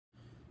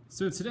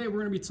So today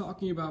we're going to be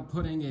talking about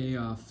putting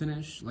a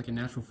finish, like a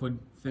natural wood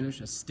finish,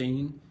 a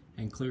stain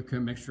and clear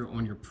coat mixture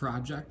on your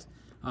project.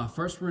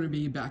 First we're going to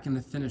be back in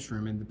the finish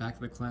room, in the back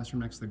of the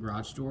classroom next to the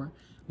garage door.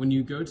 When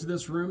you go to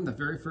this room, the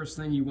very first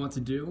thing you want to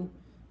do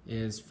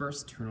is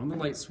first turn on the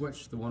light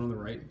switch, the one on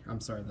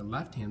the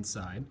left hand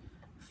side,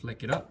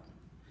 flick it up,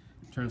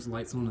 turns the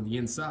lights on the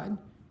inside.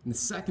 And the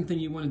second thing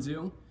you want to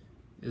do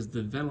is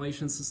the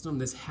ventilation system.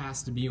 This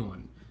has to be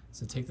on.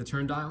 So take the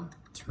turn dial,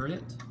 turn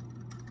it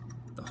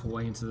the whole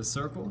way into the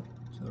circle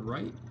to the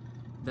right.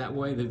 That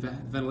way the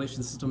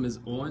ventilation system is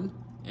on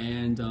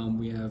and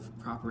we have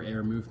proper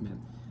air movement.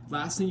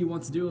 Last thing you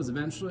want to do is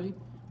eventually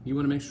you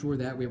want to make sure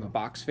that we have a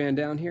box fan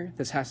down here.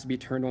 This has to be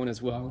turned on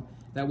as well.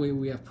 That way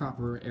we have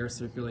proper air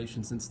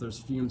circulation, since there's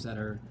fumes that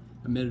are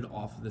emitted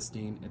off of the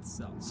stain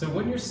itself. So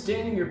when you're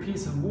staining your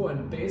piece of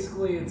wood,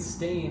 basically its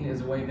stain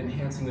is a way of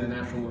enhancing the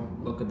natural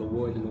look of the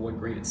wood and the wood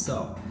grain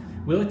itself.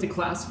 We like to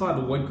classify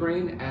the wood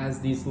grain as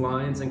these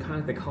lines and kind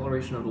of the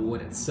coloration of the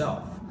wood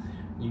itself.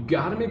 You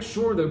gotta make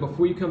sure though,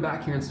 before you come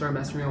back here and start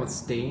messing around with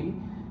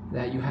stain,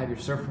 that you have your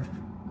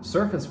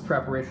surface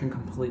preparation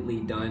completely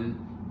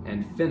done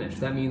and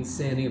finished. That means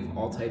sanding of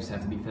all types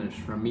have to be finished,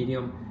 from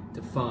medium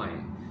to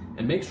fine.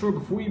 And make sure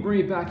before you bring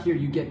it back here,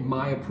 you get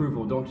my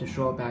approval. Don't just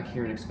show up back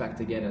here and expect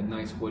to get a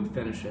nice wood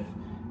finish if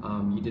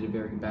you did a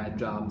very bad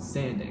job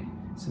sanding.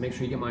 So make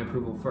sure you get my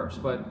approval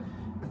first. But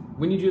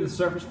when you do the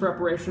surface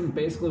preparation,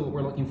 basically what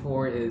we're looking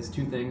for is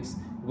two things.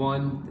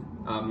 One,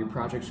 your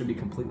project should be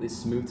completely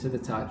smooth to the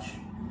touch.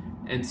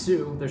 And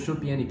two, there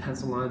shouldn't be any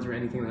pencil lines or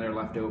anything that are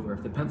left over.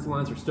 If the pencil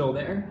lines are still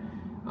there,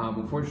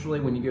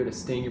 unfortunately when you go to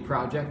stain your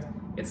project,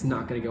 it's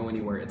not going to go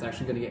anywhere. It's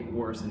actually going to get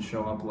worse and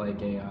show up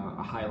like a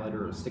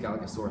highlighter or stick out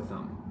like a sore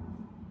thumb.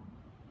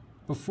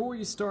 Before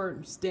you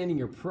start staining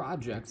your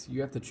project,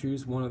 you have to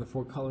choose one of the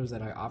 4 colors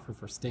that I offer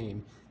for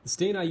stain. The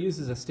stain I use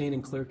is a stain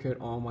and clear coat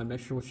all-in-one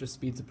mixture, which just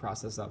speeds the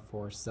process up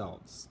for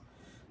ourselves.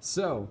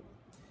 So,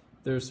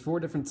 there's 4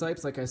 different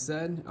types, like I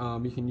said.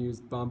 You can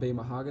use Bombay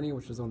Mahogany,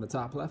 which is on the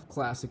top left,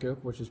 Classic Oak,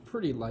 which is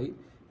pretty light.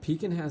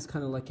 Pecan has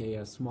kind of like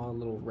a small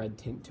little red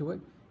tint to it,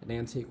 and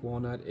Antique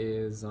Walnut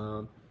is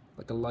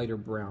like a lighter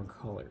brown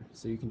color.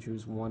 So you can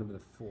choose one of the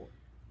 4.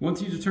 Once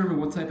you determine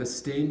what type of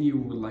stain you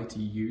would like to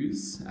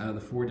use out of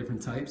the 4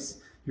 different types,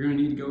 you're going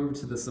to need to go over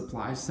to the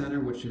supply center,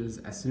 which is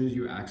as soon as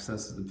you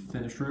access the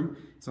finish room.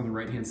 It's on the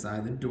right hand side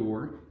of the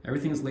door.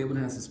 Everything is labeled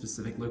and has a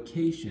specific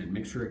location.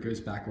 Make sure it goes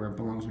back where it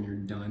belongs when you're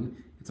done.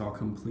 It's all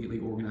completely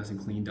organized and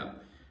cleaned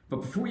up. But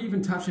before you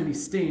even touch any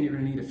stain, you're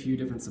going to need a few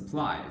different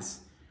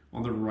supplies.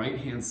 On the right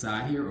hand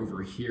side here,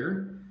 over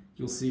here,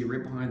 you'll see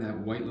right behind that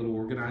white little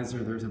organizer,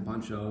 there's a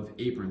bunch of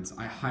aprons.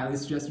 I highly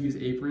suggest you use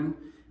apron,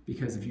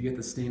 because if you get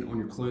the stain on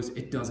your clothes,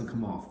 it doesn't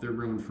come off. They're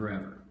ruined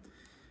forever.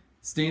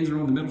 Stains are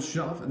on the middle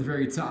shelf at the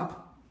very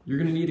top. You're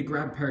going to need to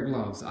grab a pair of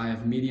gloves. I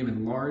have medium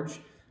and large.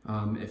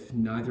 If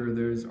neither of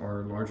those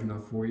are large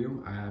enough for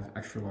you, I have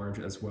extra large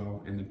as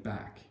well in the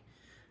back.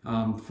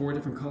 4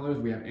 different colors.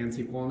 We have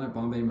Antique Walnut,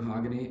 Bombay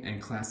Mahogany,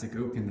 and Classic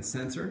Oak in the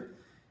center.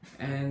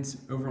 And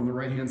over on the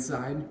right hand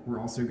side, we're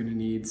also going to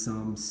need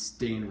some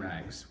stain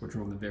rags, which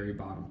are on the very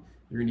bottom.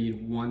 You're going to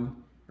need 1,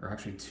 or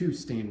actually 2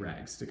 stain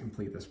rags to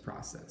complete this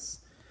process.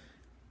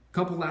 A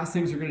couple last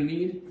things you're going to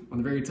need. On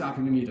the very top,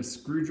 you're going to need a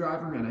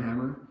screwdriver and a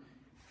hammer.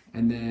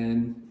 And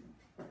then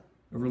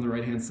over on the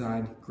right hand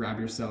side, grab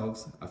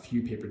yourselves a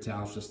few paper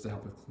towels just to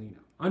help with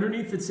cleanup.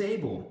 Underneath the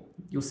table,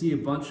 you'll see a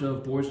bunch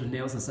of boards with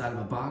nails inside of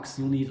a box.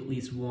 You'll need at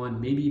least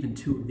 1, maybe even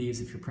 2 of these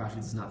if your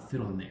project does not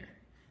fit on there.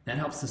 That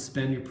helps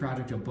suspend your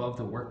project above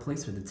the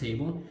workplace or the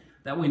table.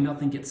 That way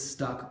nothing gets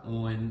stuck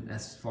on,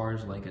 as far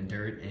as like a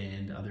dirt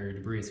and other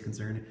debris is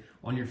concerned,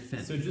 on your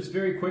fence. So just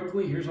very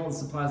quickly, here's all the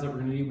supplies that we're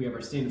going to need. We have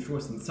our stain of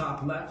choice on the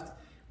top left.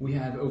 We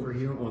have over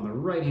here on the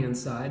right hand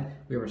side,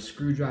 we have our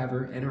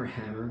screwdriver and our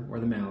hammer, or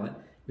the mallet.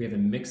 We have a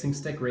mixing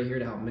stick right here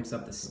to help mix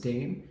up the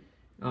stain.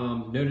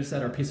 Notice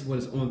that our piece of wood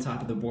is on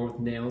top of the board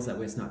with nails, that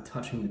way it's not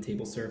touching the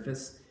table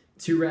surface.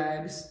 2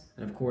 rags,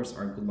 and of course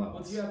our gloves.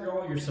 Once you have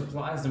all your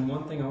supplies, then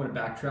one thing I want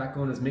to backtrack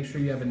on is make sure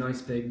you have a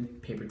nice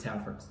big paper towel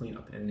for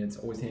cleanup, and it's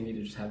always handy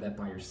to just have that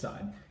by your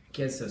side. In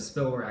case of a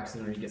spill or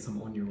accident, or you get some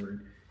on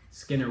your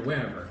skin or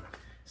wherever.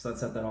 So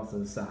let's set that off to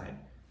the side.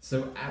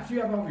 So after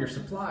you have all of your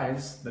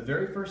supplies, the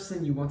very first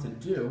thing you want to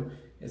do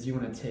is you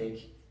want to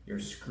take your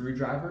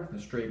screwdriver, the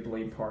straight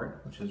blade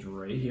part, which is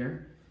right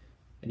here,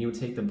 and you would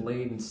take the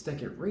blade and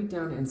stick it right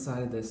down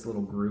inside of this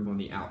little groove on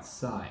the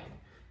outside.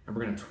 And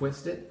we're going to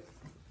twist it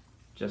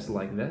just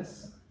like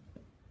this.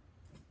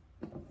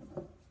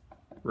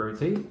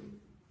 Rotate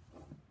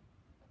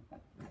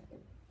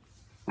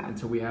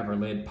until we have our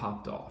lid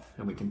popped off,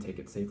 and we can take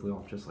it safely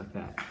off just like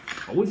that.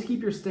 Always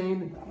keep your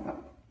stain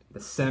the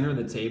center of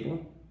the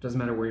table. Doesn't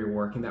matter where you're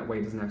working, that way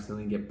it doesn't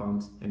accidentally get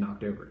bumped and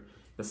knocked over.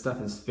 This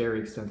stuff is very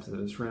expensive.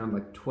 It's around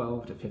like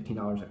 $12 to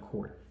 $15 a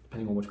quart,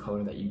 depending on which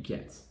color that you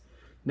get.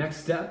 Next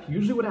step,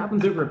 usually what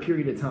happens over a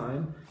period of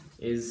time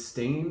is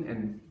stain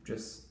and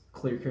just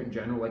clear coat in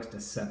general likes to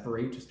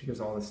separate, just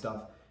because all this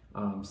stuff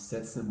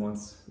sits in one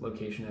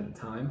location at a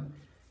time.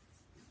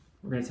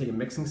 We're going to take a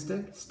mixing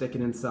stick, stick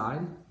it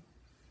inside,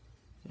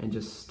 and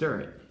just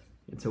stir it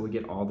until we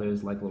get all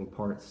those like little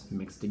parts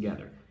mixed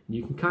together. And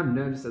you can kind of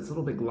notice it's a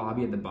little bit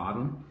globby at the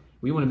bottom.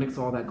 We want to mix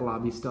all that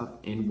globby stuff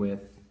in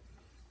with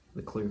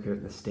the clear coat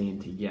and the stain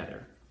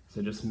together.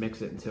 So just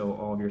mix it until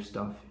all of your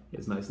stuff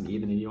is nice and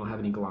even and you don't have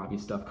any globby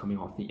stuff coming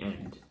off the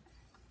end.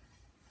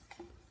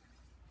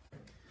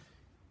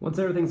 Once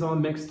everything's all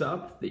mixed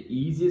up, the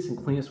easiest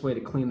and cleanest way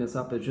to clean this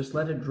up is just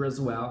let it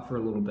drizzle out for a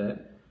little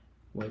bit.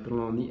 Wipe it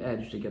along the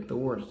edge to get the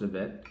worst of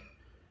it.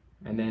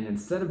 And then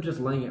instead of just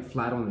laying it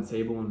flat on the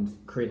table and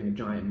creating a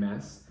giant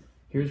mess,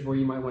 here's where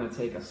you might want to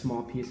take a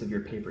small piece of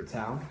your paper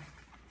towel,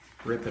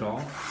 rip it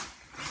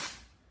off.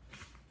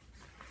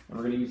 And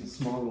we're going to use a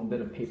small little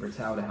bit of paper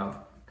towel to help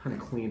kind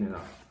of clean it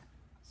up.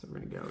 So we're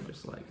going to go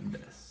just like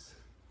this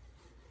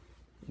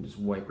and just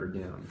wipe her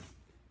down.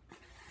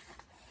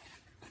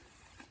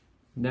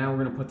 Now we're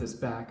going to put this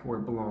back where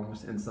it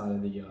belongs inside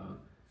of the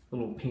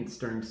little paint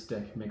stirring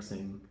stick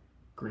mixing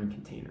green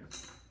container.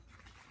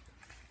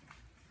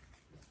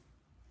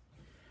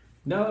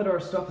 Now that our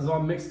stuff is all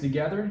mixed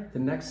together, the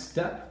next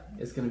step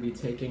is going to be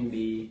taking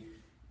the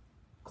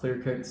clear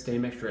coat and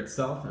stain mixture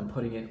itself and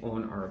putting it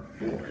on our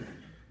board.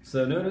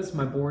 So notice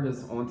my board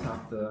is on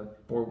top of the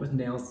board with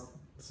nails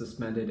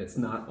suspended. It's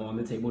not on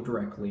the table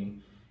directly.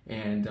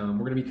 And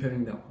we're going to be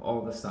coating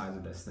all the sides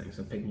of this thing.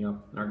 So picking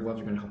up, and our gloves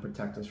are going to help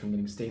protect us from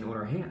getting stain on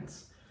our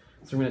hands.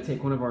 So we're going to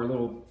take one of our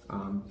little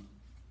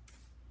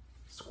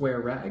square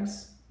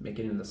rags, make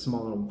it into a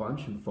small little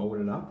bunch and fold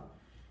it up.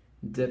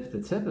 Dip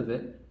the tip of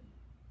it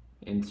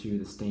into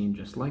the stain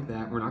just like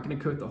that. We're not going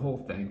to coat the whole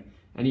thing.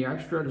 Any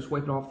extra, just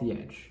wipe it off the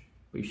edge.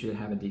 But you should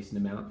have a decent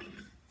amount.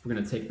 We're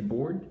going to take the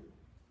board,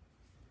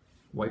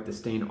 wipe the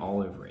stain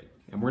all over it.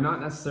 And we're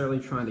not necessarily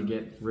trying to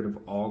get rid of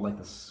all like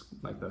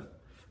the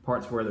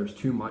parts where there's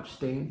too much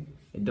stain.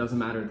 It doesn't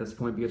matter at this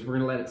point because we're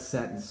going to let it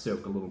set and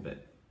soak a little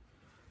bit.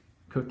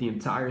 Coat the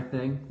entire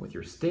thing with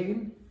your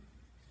stain.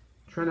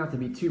 Try not to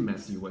be too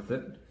messy with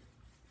it.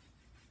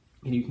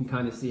 And you can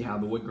kind of see how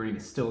the wood grain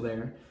is still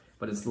there,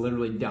 but it's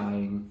literally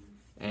dying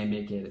and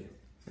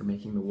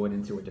making the wood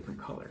into a different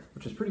color,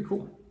 which is pretty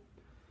cool.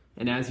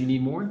 And as you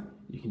need more,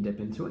 you can dip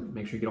into it.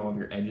 Make sure you get all of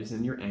your edges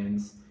and your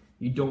ends.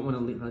 You do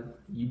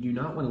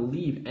not want to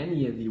leave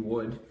any of the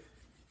wood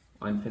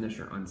unfinished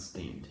or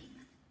unstained.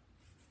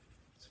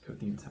 So coat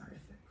the entire thing.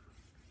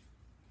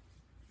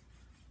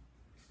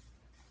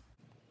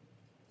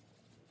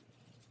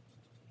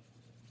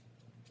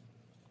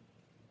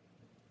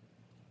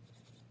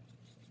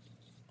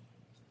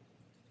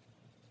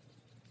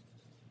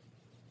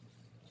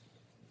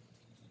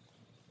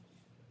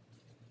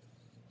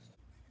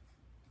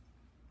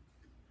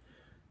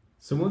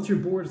 So once your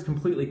board is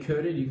completely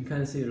coated, you can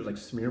kind of see there's like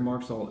smear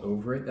marks all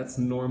over it. That's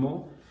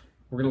normal.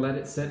 We're gonna let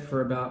it sit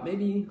for about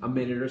maybe a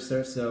minute or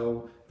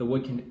so the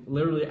wood can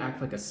literally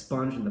act like a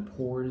sponge in the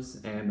pores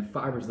and the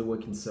fibers of the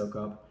wood can soak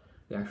up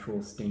the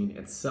actual stain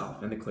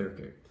itself and the clear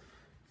coat.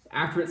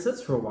 After it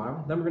sits for a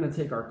while, then we're gonna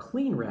take our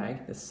clean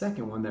rag, the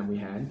second one that we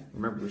had,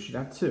 remember we should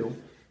have two,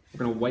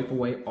 we're gonna wipe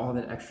away all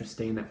that extra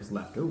stain that was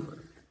left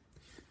over.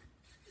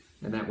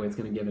 And that way it's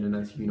gonna give it a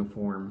nice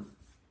uniform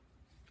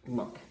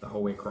look the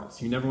whole way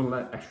across. You never wanna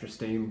let extra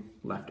stain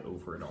left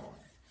over at all.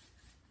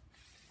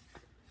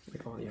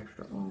 Take all the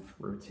extra off,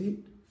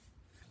 rotate.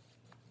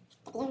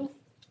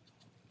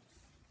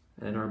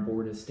 And our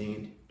board is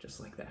stained just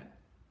like that.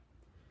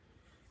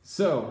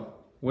 So,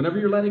 whenever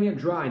you're letting it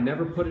dry,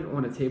 never put it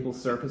on a table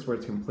surface where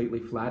it's completely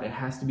flat. It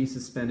has to be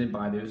suspended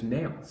by those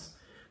nails.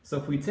 So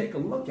if we take a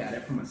look at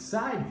it from a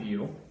side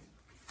view,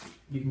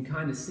 you can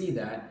kind of see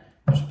that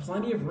there's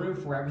plenty of room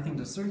for everything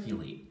to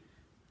circulate.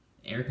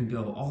 Air can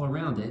go all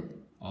around it,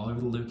 all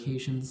over the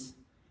locations,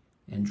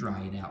 and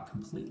dry it out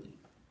completely.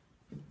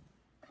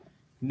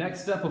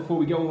 Next step before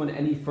we go on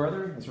any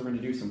further is we're going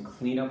to do some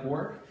cleanup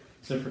work.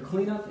 So for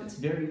cleanup, it's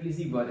very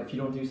easy, but if you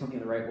don't do something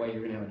the right way,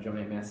 you're going to have a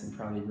giant mess and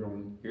probably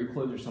ruin your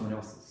clothes or someone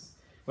else's.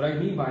 What I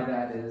mean by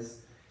that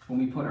is when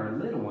we put our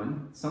lid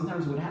on,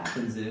 sometimes what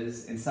happens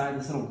is inside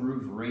this little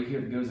groove right here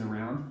that goes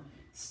around,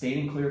 stain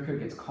and clear coat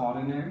gets caught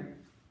in there.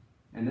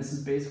 And this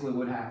is basically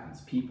what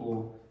happens.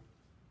 People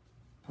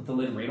put the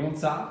lid right on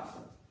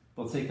top,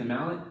 they'll take the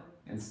mallet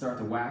and start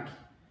to whack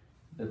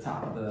the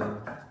top of the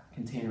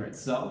container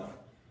itself.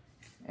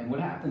 And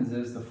what happens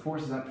is the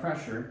force of that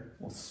pressure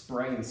will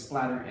spray and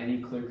splatter any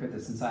clear coat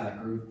that's inside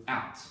that groove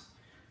out.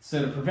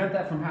 So to prevent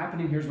that from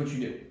happening, here's what you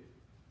do.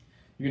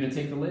 You're going to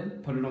take the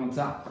lid, put it on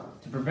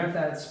top. To prevent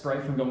that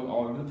spray from going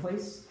all over the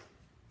place,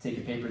 take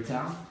a paper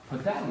towel,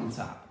 put that on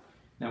top.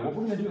 Now what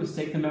we're going to do is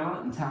take the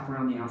mallet and tap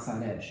around the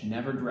outside edge,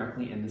 never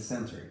directly in the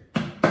center.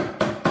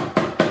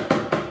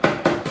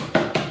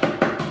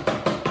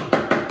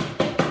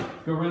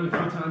 Go around a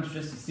few times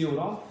just to seal it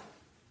off.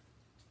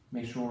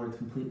 Make sure it's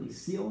completely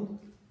sealed,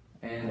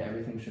 and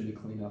everything should be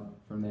cleaned up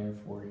from there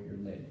for your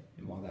lid,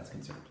 and while that's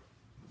concerned.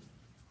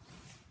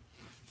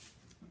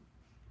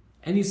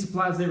 Any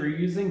supplies they were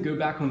using, go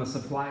back on the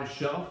supply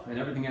shelf, and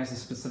everything has a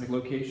specific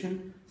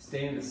location.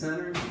 Stay in the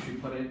center, you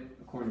should put it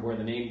according to where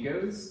the name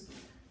goes.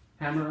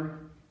 Hammer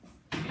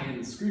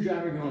and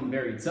screwdriver go on the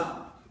very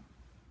top.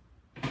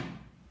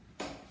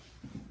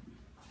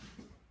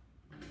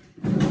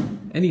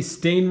 Any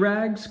stain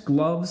rags,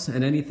 gloves,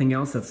 and anything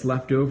else that's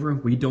left over,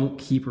 we don't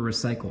keep or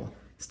recycle.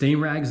 Stain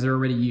rags are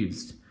already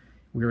used.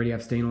 We already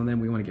have stain on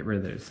them, we want to get rid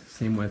of those.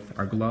 Same with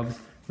our gloves.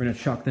 We're going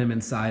to chuck them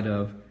inside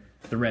of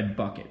the red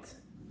bucket.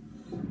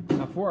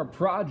 Now for our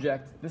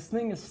project, this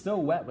thing is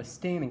still wet with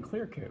stain and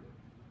clear coat.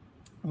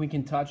 We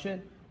can touch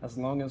it as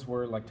long as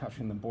we're like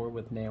touching the board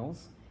with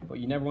nails, but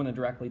you never want to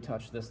directly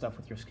touch this stuff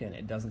with your skin.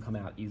 It doesn't come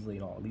out easily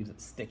at all. It leaves it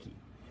sticky.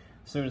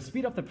 So to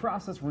speed up the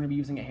process, we're going to be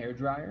using a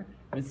hairdryer.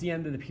 If it's the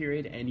end of the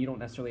period and you don't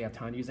necessarily have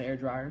time to use a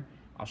hairdryer,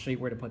 I'll show you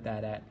where to put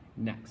that at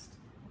next.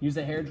 Use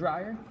a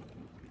hairdryer,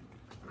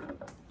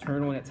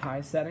 turn on its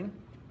high setting,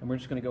 and we're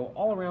just going to go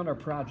all around our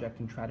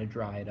project and try to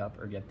dry it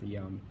up or get the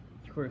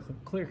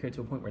clear coat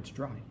to a point where it's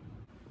dry.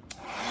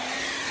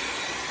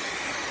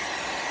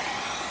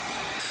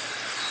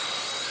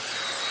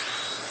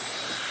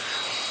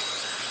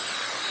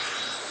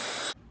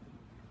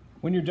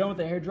 When you're done with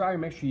the hairdryer,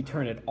 make sure you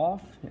turn it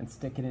off and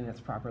stick it in its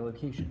proper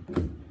location.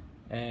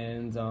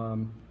 And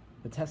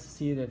the test to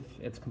see if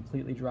it's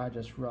completely dry,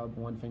 just rub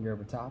one finger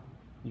over top.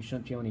 You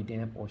shouldn't feel any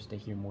damp or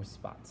sticky or moist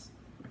spots.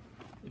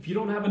 If you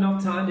don't have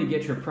enough time to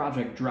get your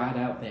project dried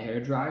out with the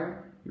hairdryer,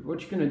 what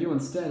you're going to do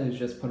instead is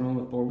just put it on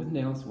the board with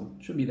nails, well,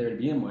 it should be there to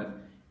begin with,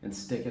 and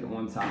stick it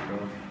on top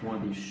of one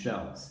of these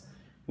shelves.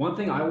 One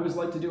thing I always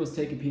like to do is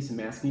take a piece of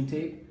masking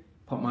tape,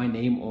 put my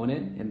name on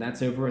it, and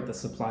that's over at the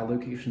supply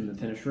location in the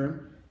finish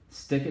room.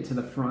 Stick it to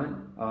the front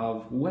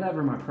of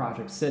whatever my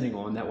project's sitting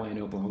on, that way I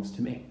know it belongs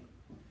to me.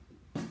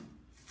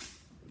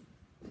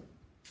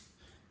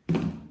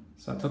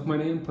 So I took my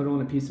name, put it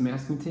on a piece of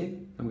masking tape,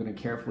 I'm going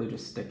to carefully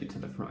just stick it to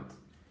the front.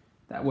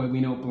 That way we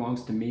know it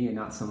belongs to me and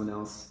not someone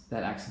else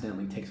that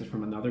accidentally takes it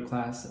from another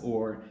class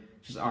or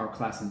just our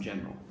class in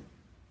general.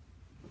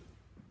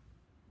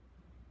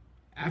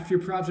 After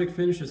your project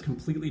finish is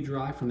completely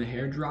dry from the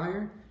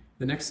hairdryer,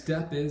 the next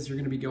step is you're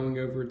going to be going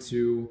over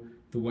to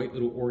the white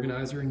little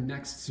organizer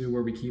next to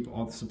where we keep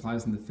all the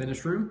supplies in the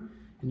finish room,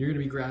 and you're going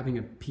to be grabbing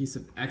a piece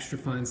of extra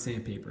fine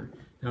sandpaper.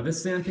 Now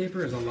this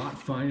sandpaper is a lot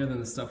finer than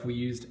the stuff we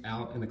used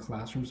out in the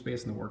classroom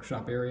space in the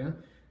workshop area,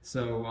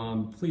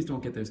 so please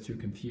don't get those too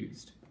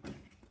confused.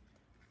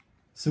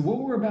 So what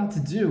we're about to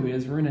do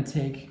is we're going to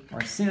take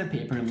our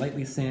sandpaper and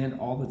lightly sand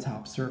all the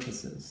top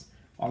surfaces,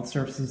 all the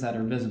surfaces that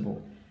are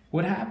visible.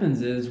 What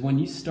happens is when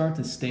you start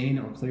to stain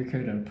or clear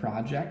coat a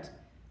project,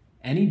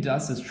 any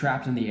dust that's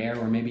trapped in the air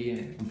or maybe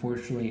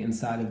unfortunately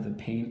inside of the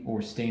paint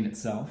or stain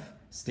itself,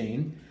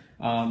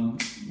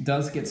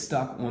 does get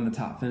stuck on the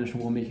top finish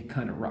and will make it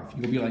kind of rough.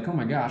 You'll be like, oh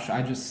my gosh,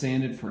 I just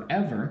sanded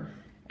forever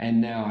and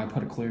now I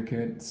put a clear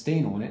coat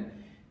stain on it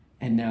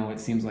and now it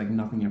seems like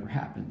nothing ever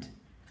happened.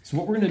 So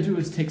what we're going to do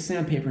is take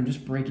sandpaper and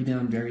just break it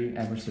down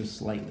ever so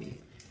slightly.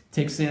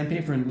 Take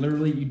sandpaper and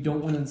literally you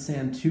don't want to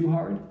sand too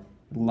hard,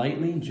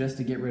 lightly, just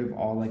to get rid of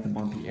all like the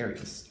bumpy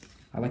areas.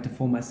 I like to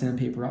fold my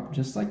sandpaper up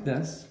just like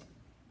this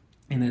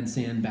and then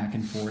sand back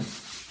and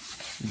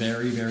forth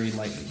very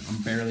lightly.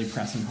 I'm barely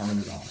pressing hard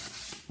at all.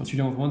 Once you're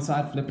done with one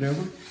side, flip it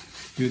over,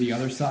 do the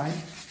other side,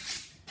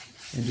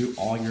 and do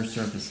all your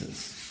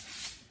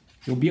surfaces.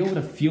 You'll be able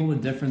to feel the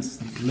difference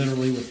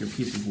literally with your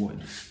piece of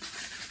wood.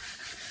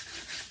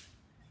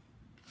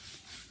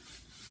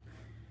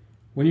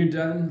 When you're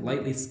done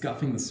lightly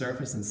scuffing the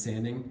surface and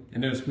sanding,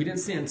 and notice we didn't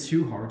sand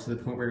too hard to the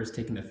point where it was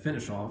taking the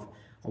finish off.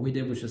 All we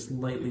did was just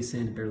lightly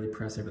sand and barely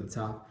press over the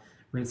top.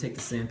 We're going to take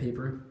the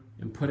sandpaper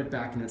and put it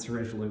back in its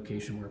original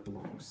location where it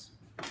belongs.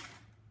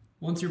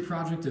 Once your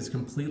project is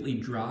completely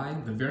dry,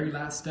 the very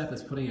last step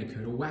is putting a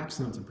coat of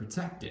wax on it to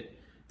protect it.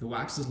 The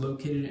wax is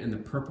located in the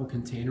purple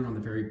container on the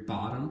very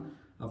bottom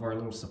of our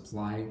little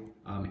supply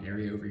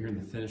area over here in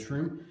the finish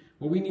room.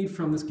 What we need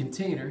from this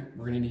container,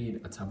 we're going to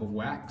need a tub of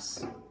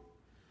wax.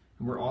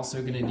 And we're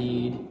also going to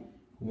need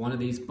one of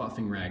these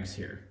buffing rags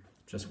here,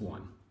 just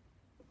one.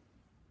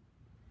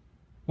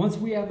 Once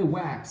we have the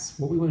wax,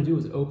 what we want to do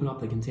is open up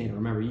the container.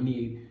 Remember, you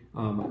need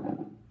a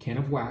can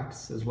of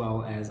wax as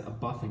well as a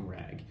buffing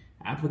rag.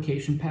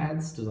 Application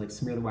pads to like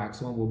smear the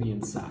wax on will be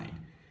inside.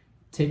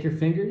 Take your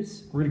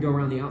fingers, we're going to go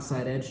around the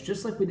outside edge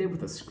just like we did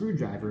with a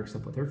screwdriver,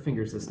 except with our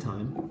fingers this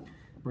time.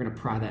 We're going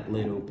to pry that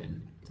lid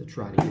open to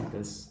try to get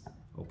this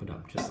opened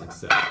up just like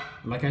so.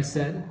 And like I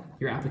said,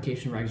 your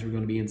application rags are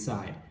going to be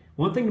inside.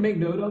 One thing to make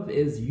note of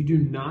is you do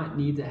not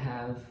need to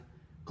have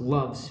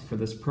gloves for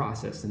this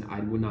process, and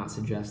I would not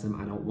suggest them.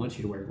 I don't want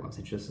you to wear gloves.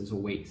 It's just as a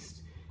waste.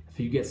 If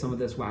you get some of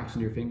this wax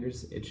on your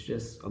fingers, it's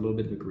just a little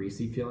bit of a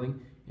greasy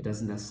feeling. It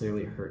doesn't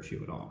necessarily hurt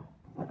you at all.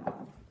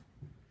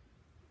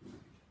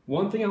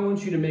 One thing I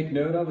want you to make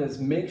note of is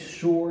make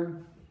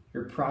sure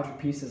your project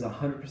piece is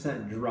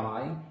 100%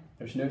 dry.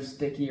 There's no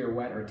sticky or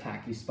wet or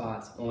tacky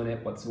spots on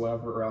it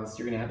whatsoever, or else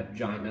you're going to have a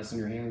giant mess on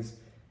your hands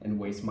and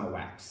waste my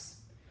wax.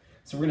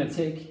 So we're going to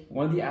take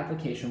one of the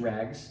application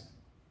rags.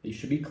 These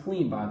should be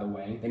clean, by the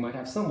way. They might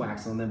have some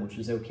wax on them, which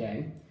is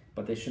okay,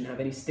 but they shouldn't have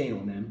any stain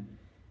on them.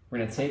 We're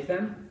going to take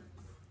them,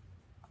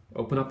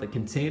 open up the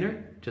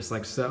container, just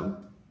like so,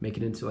 make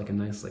it into like a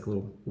nice like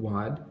little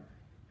wad,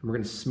 and we're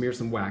going to smear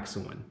some wax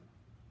on.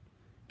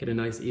 Get a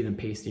nice even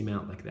pasty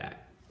amount like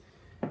that.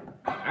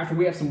 after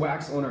we have some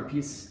wax on our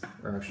piece,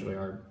 or actually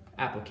our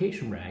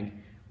application rag,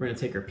 we're going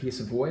to take our piece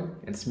of wood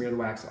and smear the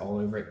wax all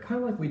over it,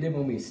 kind of like we did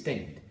when we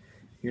stained.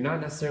 You're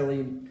not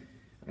necessarily,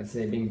 I'd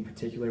say, being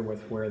particular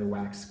with where the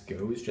wax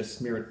goes, just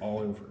smear it all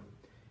over.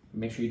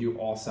 Make sure you do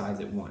all sides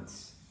at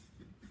once.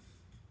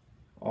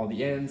 All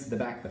the ends, the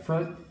back, the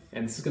front,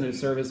 and this is going to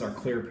serve as our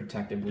clear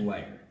protective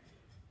layer.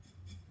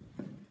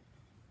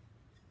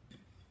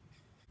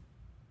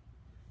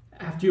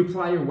 After you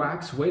apply your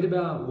wax, wait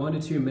about 1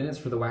 to 2 minutes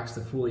for the wax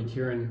to fully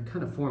cure and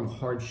kind of form a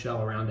hard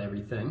shell around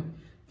everything.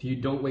 If you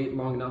don't wait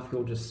long enough,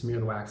 you'll just smear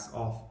the wax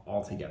off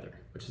altogether,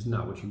 which is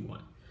not what you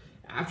want.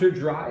 After it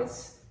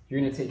dries, you're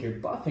going to take your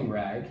buffing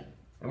rag,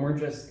 and we're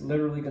just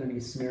literally going to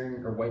be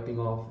smearing or wiping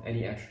off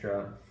any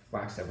extra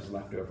wax that was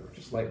left over.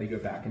 Just lightly go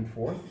back and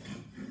forth,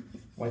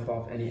 wipe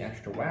off any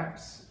extra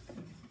wax.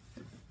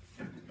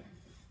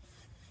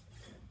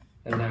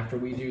 And after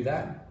we do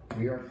that,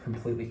 we are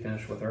completely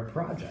finished with our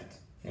project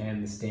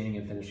and the staining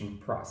and finishing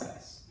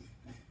process.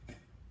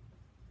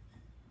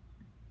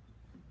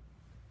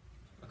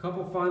 A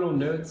couple final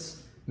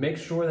notes. Make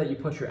sure that you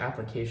put your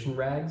application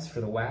rags for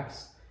the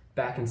wax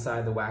back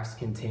inside the wax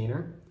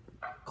container.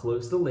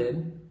 Close the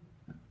lid.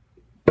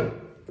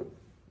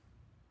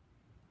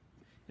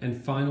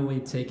 And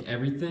finally, take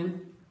everything,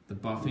 the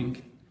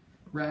buffing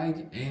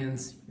rag and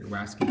your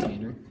wax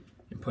container,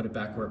 and put it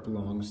back where it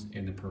belongs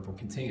in the purple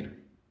container.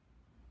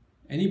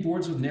 Any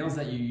boards with nails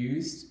that you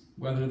used,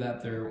 whether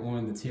that they're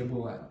on the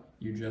table that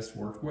you just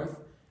worked with,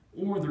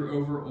 or they're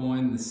over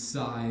on the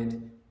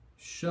side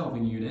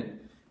shelving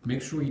unit,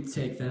 make sure you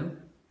take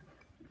them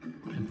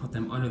and put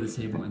them under the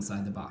table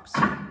inside the box.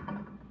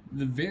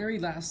 The very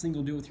last thing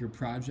you'll do with your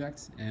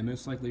project, and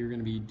most likely you're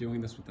going to be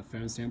doing this with the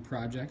phone stand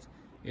project,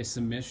 is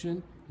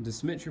submission. And to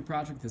submit your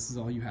project, this is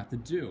all you have to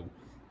do.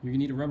 You're going to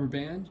need a rubber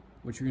band,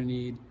 which you're going to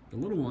need the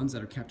little ones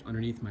that are kept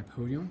underneath my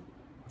podium,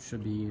 which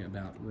should be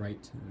about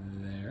right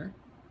there.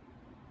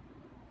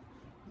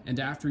 And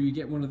after you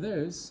get one of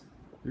those,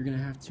 you're going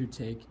to have to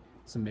take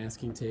some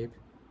masking tape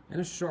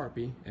and a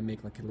Sharpie and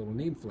make like a little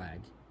name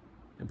flag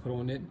and put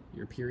on it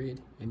your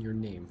period and your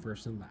name,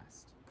 first and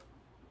last.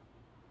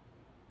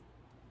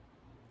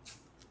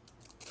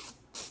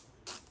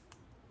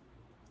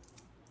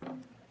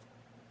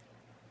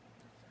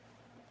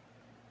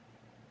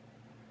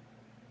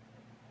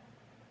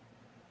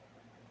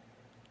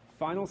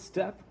 Final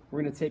step,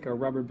 we're going to take our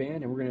rubber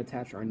band and we're going to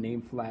attach our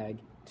name flag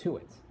to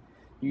it.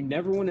 You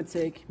never want to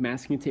take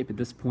masking tape at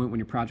this point when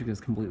your project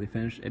is completely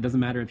finished. It doesn't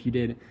matter if you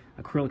did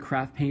acrylic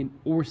craft paint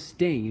or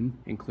stain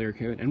and clear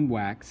coat and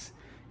wax.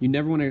 You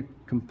never want to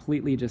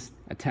completely just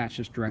attach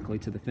this directly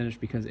to the finish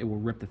because it will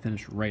rip the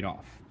finish right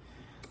off.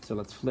 So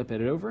let's flip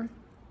it over.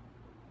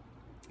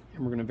 And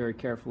we're going to very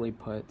carefully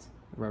put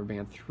the rubber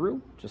band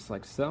through, just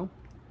like so,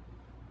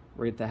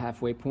 right at the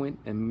halfway point,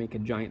 and make a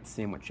giant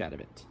sandwich out of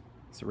it.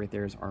 So right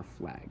there is our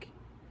flag,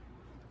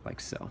 like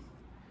so.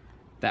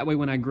 That way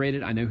when I grade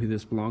it, I know who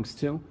this belongs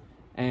to.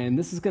 And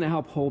this is going to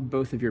help hold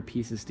both of your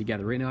pieces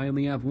together. Right now I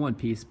only have one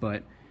piece,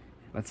 but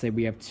let's say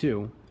we have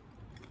two.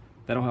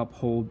 That'll help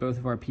hold both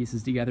of our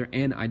pieces together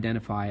and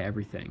identify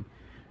everything.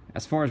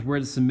 As far as where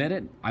to submit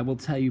it, I will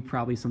tell you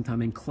probably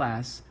sometime in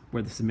class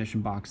where the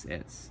submission box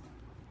is.